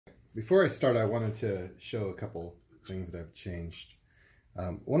Before I start, I wanted to show a couple things that I've changed.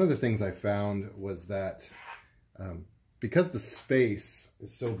 One of the things I found was that because the space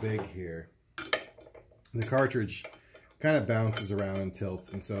is so big here, the cartridge kind of bounces around and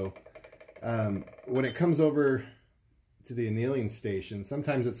tilts. And so when it comes over to the annealing station,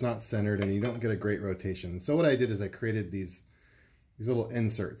 sometimes it's not centered and you don't get a great rotation. So what I did is I created these little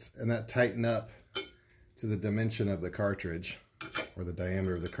inserts, and that tighten up to the dimension of the cartridge, or the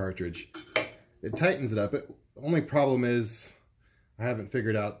diameter of the cartridge. It tightens it up. The only problem is I haven't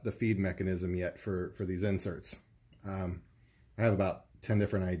figured out the feed mechanism yet for these inserts. I have about 10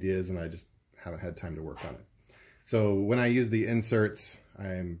 different ideas and I just haven't had time to work on it. So when I use the inserts,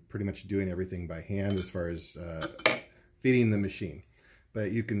 I'm pretty much doing everything by hand as far as feeding the machine.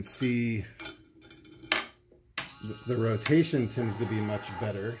 But you can see the rotation tends to be much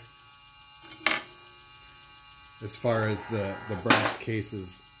better as far as the brass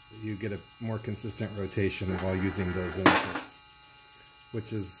cases. You get a more consistent rotation while using those inserts,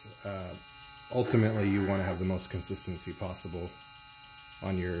 which is ultimately you want to have the most consistency possible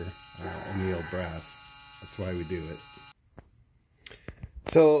on your annealed brass. That's why we do it.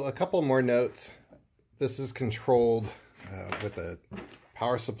 So a couple more notes. This is controlled with a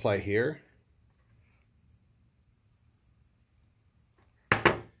power supply here.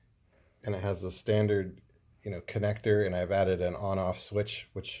 And it has a standard, connector, and I've added an on-off switch,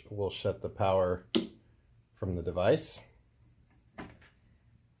 which will shut the power from the device.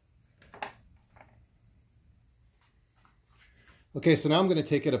 Okay, so now I'm going to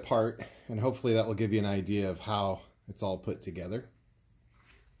take it apart, and hopefully that will give you an idea of how it's all put together.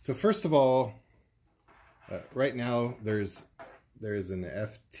 So first of all, right now there's an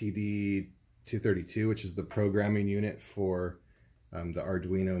FTD 232, which is the programming unit for the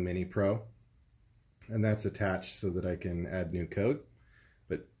Arduino Mini Pro, and that's attached so that I can add new code.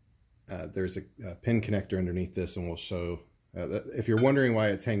 But there's a pin connector underneath this, and we'll show if you're wondering why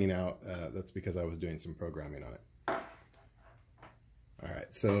it's hanging out, that's because I was doing some programming on it. All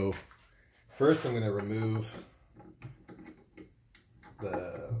right, so first I'm going to remove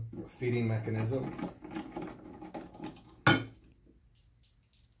the feeding mechanism.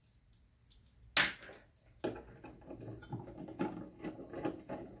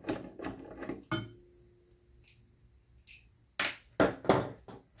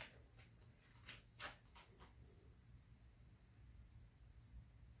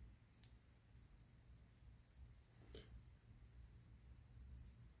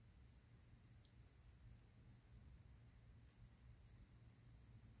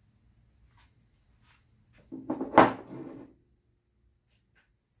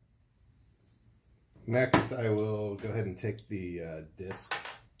 Next, I will go ahead and take the disc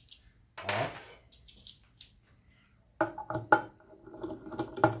off.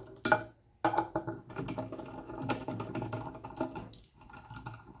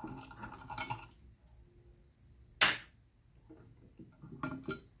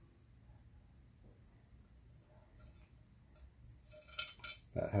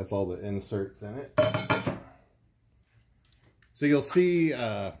 That has all the inserts in it. So you'll see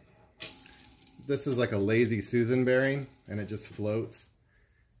this is like a lazy Susan bearing, and it just floats.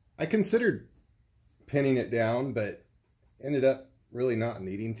 I considered pinning it down, but ended up really not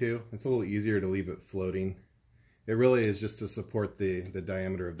needing to. It's a little easier to leave it floating. It really is just to support the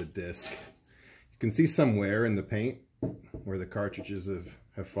diameter of the disc. You can see some wear in the paint where the cartridges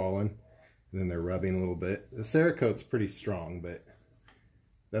have fallen, and then they're rubbing a little bit. The Cerakote's pretty strong, but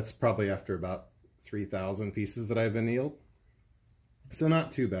that's probably after about 3,000 pieces that I've annealed. So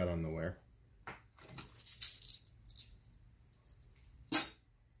not too bad on the wear.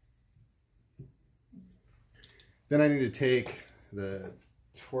 Then I need to take the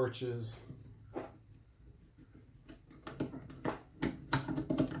torches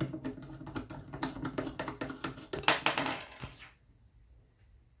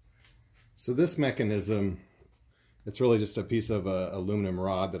so this mechanism, it's really just a piece of aluminum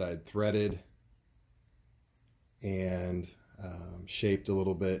rod that I'd threaded and shaped a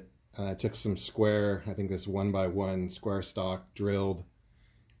little bit. And I took some square, I think this 1x1 square stock, drilled,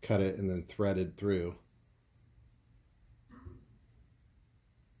 cut it, and then threaded through.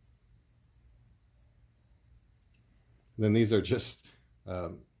 Then these are just,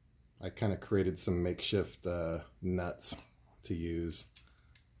 I kind of created some makeshift nuts to use.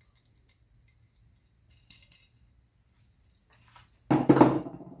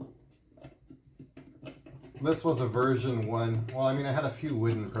 This was a version 1. Well, I mean, I had a few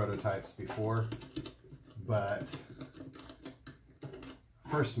wooden prototypes before, but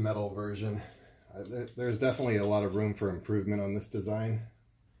first metal version. There's definitely a lot of room for improvement on this design.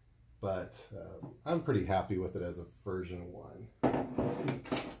 but I'm pretty happy with it as a version 1.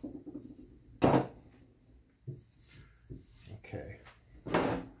 Okay.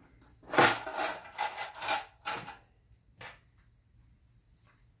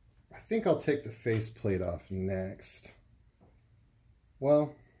 I think I'll take the faceplate off next.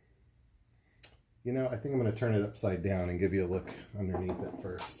 Well, you know, I think I'm going to turn it upside down and give you a look underneath it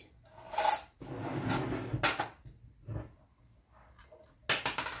first.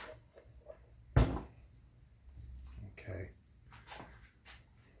 Okay.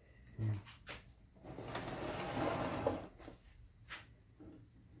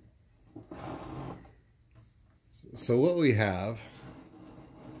 So what we have,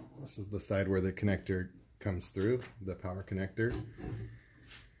 this is the side where the connector comes through, the power connector.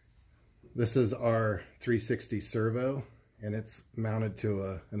 This is our 360 servo, and it's mounted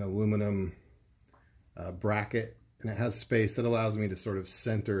to an aluminum bracket, and it has space that allows me to sort of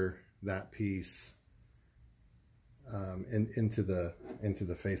center that piece into the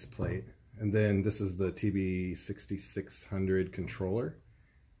faceplate. And then this is the TB6600 controller,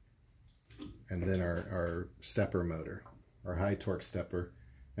 and then our stepper motor, our high torque stepper,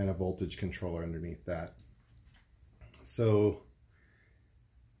 and a voltage controller underneath that. So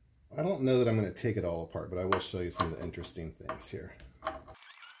I don't know that I'm going to take it all apart, but I will show you some of the interesting things here.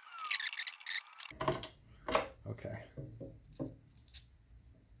 Okay.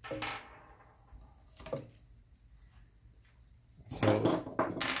 So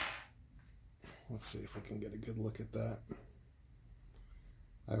let's see if we can get a good look at that.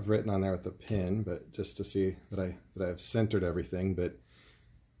 I've written on there with a pin, but just to see that I've centered everything. But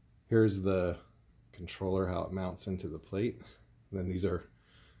here's the controller, how it mounts into the plate. And then these are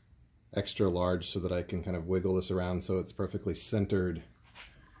extra large so that I can kind of wiggle this around so it's perfectly centered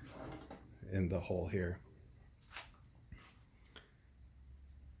in the hole here.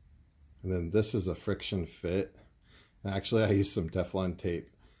 And then this is a friction fit. And actually, I used some Teflon tape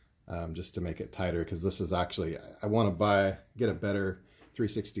just to make it tighter, because this is actually, I want to get a better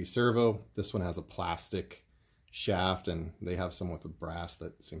 360 servo. This one has a plastic shaft, and they have some with a brass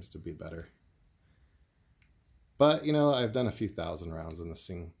that seems to be better. But, you know, I've done a few thousand rounds in this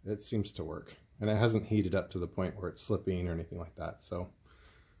thing. It seems to work. And it hasn't heated up to the point where it's slipping or anything like that. So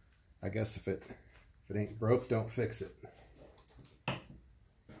I guess if it ain't broke, don't fix it.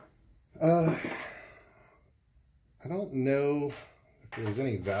 I don't know if there's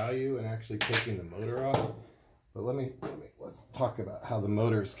any value in actually taking the motor off, but let's talk about how the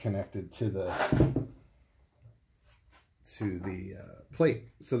motor is connected to the plate.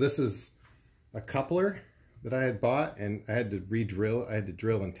 So this is a coupler that I had bought, and I had to re-drill. I had to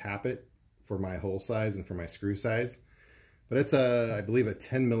drill and tap it for my hole size and for my screw size. But it's I believe a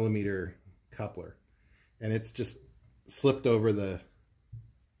 10 millimeter coupler, and it's just slipped over the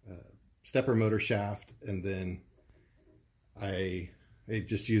stepper motor shaft, and then it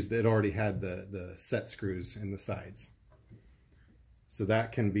just used, it already had the set screws in the sides. So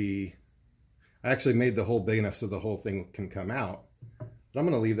that can be, I actually made the hole big enough so the whole thing can come out. But I'm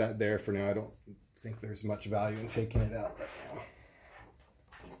going to leave that there for now. I don't think there's much value in taking it out right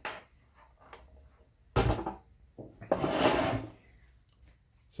now.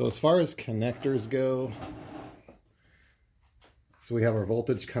 So as far as connectors go, so we have our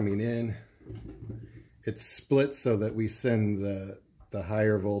voltage coming in. It's split so that we send the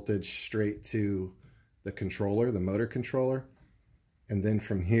higher voltage straight to the controller, the motor controller. And then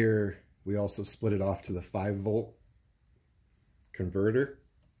from here, we also split it off to the 5-volt converter.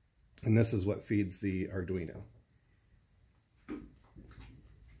 And this is what feeds the Arduino.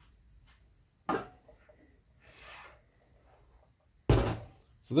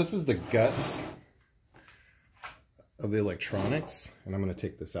 So this is the guts of the electronics, and I'm going to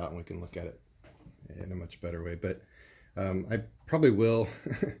take this out and we can look at it in a much better way. But I probably will,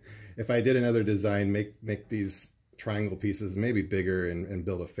 if I did another design, make these triangle pieces maybe bigger and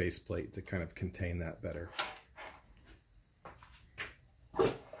build a faceplate to kind of contain that better.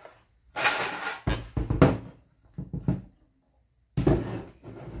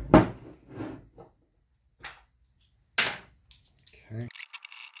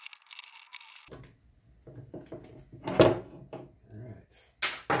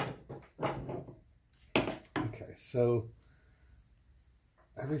 Okay. So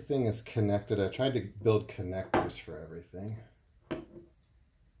everything is connected. I tried to build connectors for everything.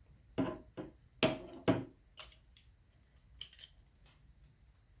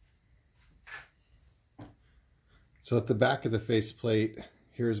 So at the back of the faceplate,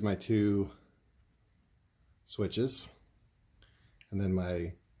 here's my 2 switches, and then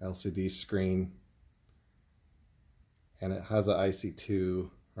my LCD screen, and it has an IC2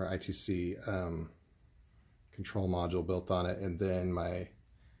 or I2C control module built on it, and then my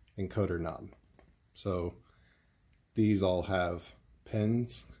encoder knob. So these all have pin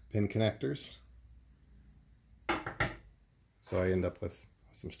connectors. So I end up with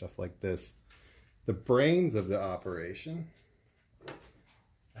some stuff like this. The brains of the operation,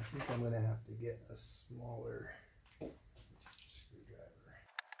 I think I'm going to have to get a smaller screwdriver.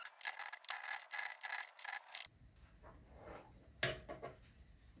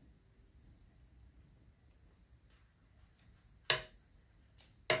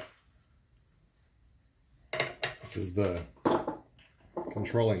 This is the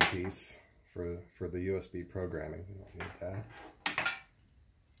controlling piece for the USB programming. We don't need that.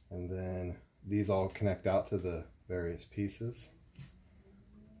 And then these all connect out to the various pieces.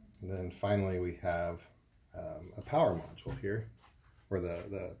 And then finally we have a power module here, or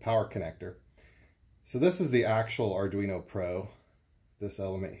the power connector. So this is the actual Arduino Pro. This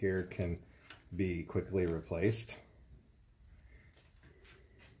element here can be quickly replaced.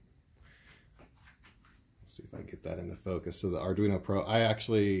 Let's see if I get that into focus. So the Arduino Pro, I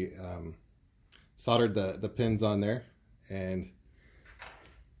actually soldered the pins on there, and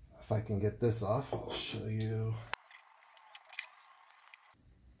if I can get this off, I'll show you.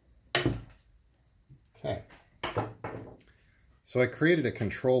 Okay. So I created a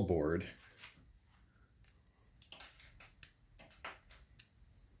control board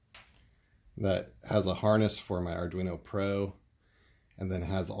that has a harness for my Arduino Pro, and then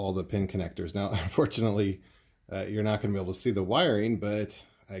has all the pin connectors. Now, unfortunately, you're not going to be able to see the wiring, but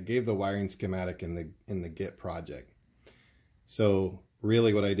I gave the wiring schematic in the Git project. So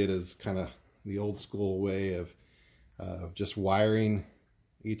really what I did is kind of the old school way of just wiring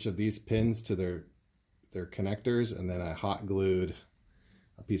each of these pins to their connectors, and then I hot glued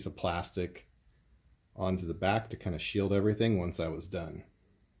a piece of plastic onto the back to kind of shield everything once I was done.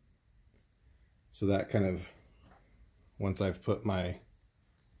 So that kind of, once I've put my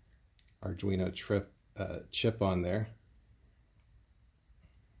Arduino chip on there,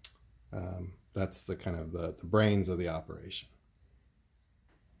 that's the kind of the brains of the operation.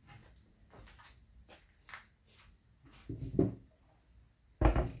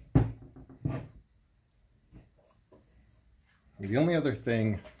 The only other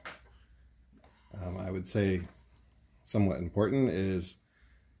thing I would say somewhat important is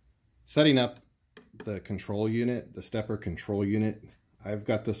setting up the control unit, the stepper control unit. I've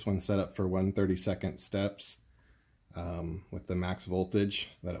got this one set up for 1/32 steps with the max voltage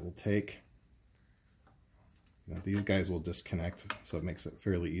that it will take. Now, these guys will disconnect, so it makes it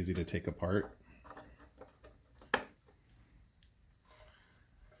fairly easy to take apart.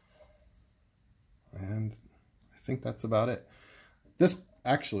 And I think that's about it. This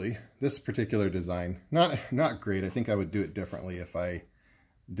particular design, not great. I think I would do it differently if I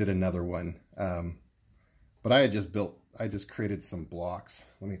did another one. But I just created some blocks.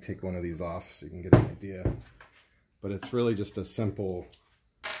 Let me take one of these off so you can get an idea. But it's really just a simple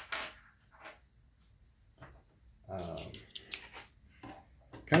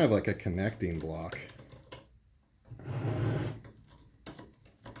kind of like a connecting block.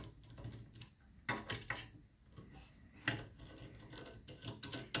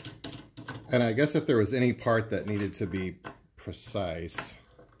 And I guess if there was any part that needed to be precise,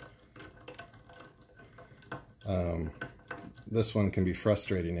 this one can be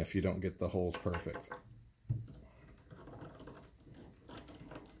frustrating if you don't get the holes perfect.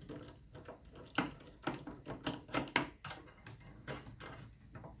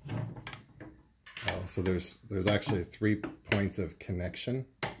 So there's actually 3 points of connection.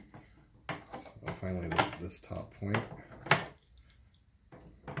 So finally this top point.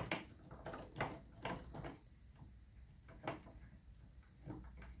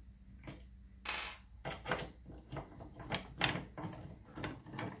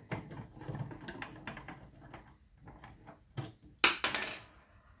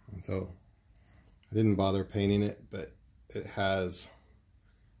 So I didn't bother painting it, but it has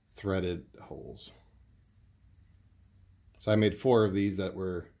threaded holes. So I made 4 of these that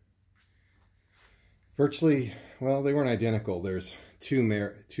were virtually, well, they weren't identical. There's two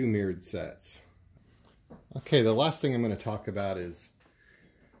mirrored sets. Okay, the last thing I'm going to talk about is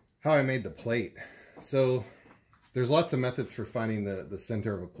how I made the plate. So there's lots of methods for finding the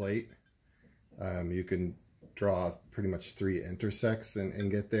center of a plate. You can draw pretty much 3 intersects and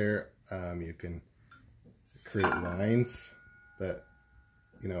get there. You can create lines that,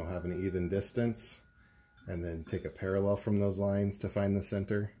 you know, have an even distance, and then take a parallel from those lines to find the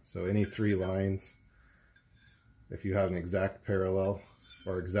center. So any 3 lines, if you have an exact parallel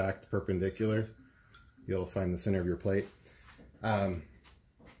or exact perpendicular, you'll find the center of your plate.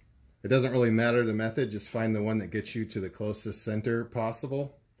 It doesn't really matter the method, just find the one that gets you to the closest center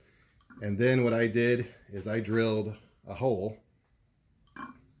possible. And then what I did is I drilled a hole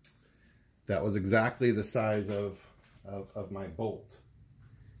that was exactly the size of my bolt.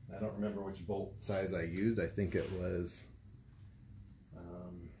 I don't remember which bolt size I used. I think it was,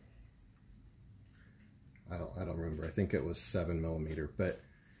 I don't remember. I think it was 7mm. But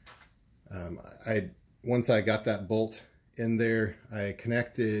once I got that bolt in there, I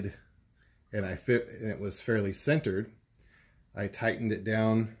connected, and it was fairly centered. I tightened it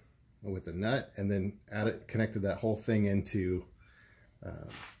down with a nut, and then connected that whole thing into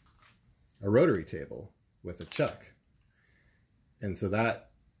a rotary table with a chuck. And so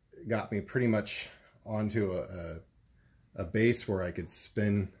that got me pretty much onto a base where I could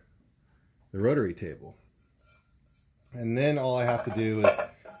spin the rotary table. And then all I have to do is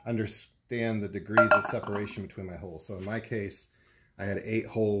understand the degrees of separation between my holes. So in my case, I had 8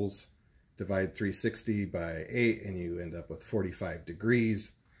 holes. Divide 360 by 8 and you end up with 45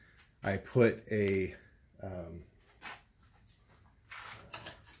 degrees. I put a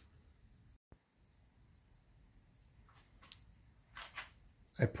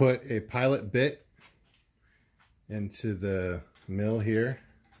pilot bit into the mill here.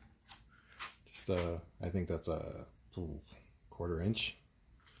 Just I think that's a 1/4 inch.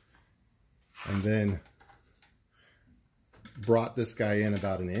 And then brought this guy in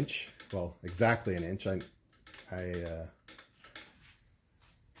about 1 inch. Well, exactly 1 inch.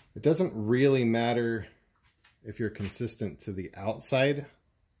 It doesn't really matter if you're consistent to the outside.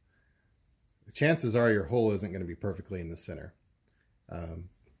 The chances are your hole isn't going to be perfectly in the center.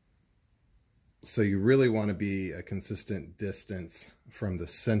 So you really want to be a consistent distance from the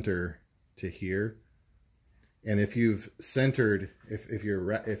center to here. And if you've centered, if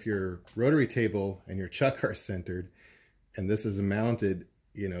your rotary table and your chuck are centered, and this is mounted,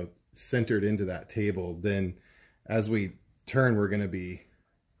 you know, centered into that table, then as we turn, we're going to be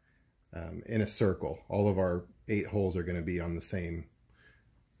in a circle. All of our 8 holes are going to be on the same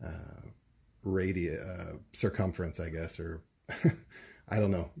circumference, I guess, or I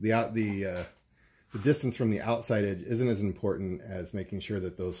don't know. The distance from the outside edge isn't as important as making sure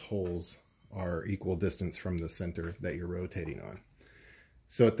that those holes are equal distance from the center that you're rotating on.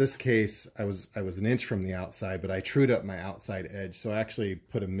 So at this case, I was 1 inch from the outside, but I trued up my outside edge. So I actually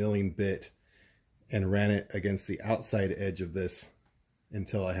put a milling bit and ran it against the outside edge of this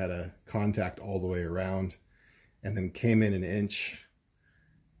until I had a contact all the way around, and then came in 1 inch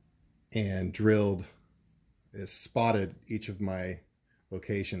and drilled, spotted each of my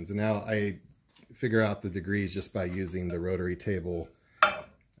locations. And now I figure out the degrees just by using the rotary table.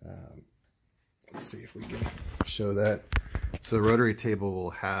 Let's see if we can show that. So the rotary table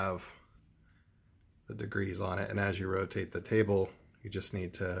will have the degrees on it, and as you rotate the table, you just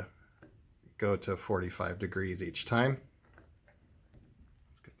need to go to 45 degrees each time.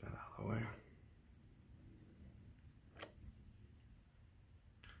 Let's get that out of the way.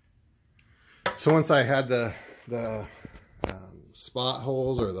 So once I had the spot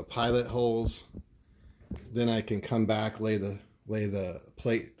holes or the pilot holes, then I can come back, lay the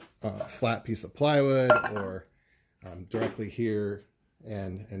plate on a flat piece of plywood or directly here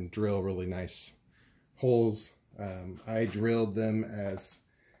and drill really nice holes. I drilled them as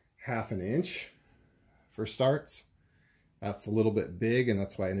 1/2 inch for starts. That's a little bit big, and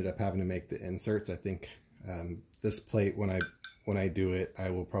that's why I ended up having to make the inserts. I think this plate, when I do it, I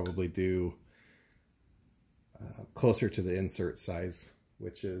will probably do closer to the insert size,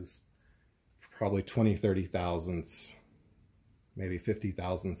 which is probably 20-30 thousandths, maybe 50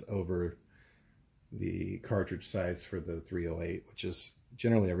 thousandths over the cartridge size for the 308, which is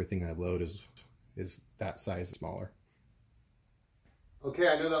generally everything I load is that size smaller. Okay,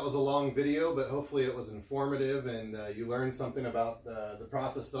 I know that was a long video, but hopefully it was informative and you learned something about the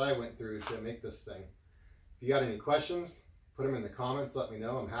process that I went through to make this thing. If you got any questions, put them in the comments, let me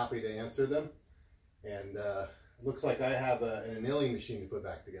know. I'm happy to answer them. And looks like I have an annealing machine to put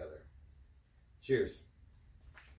back together. Cheers.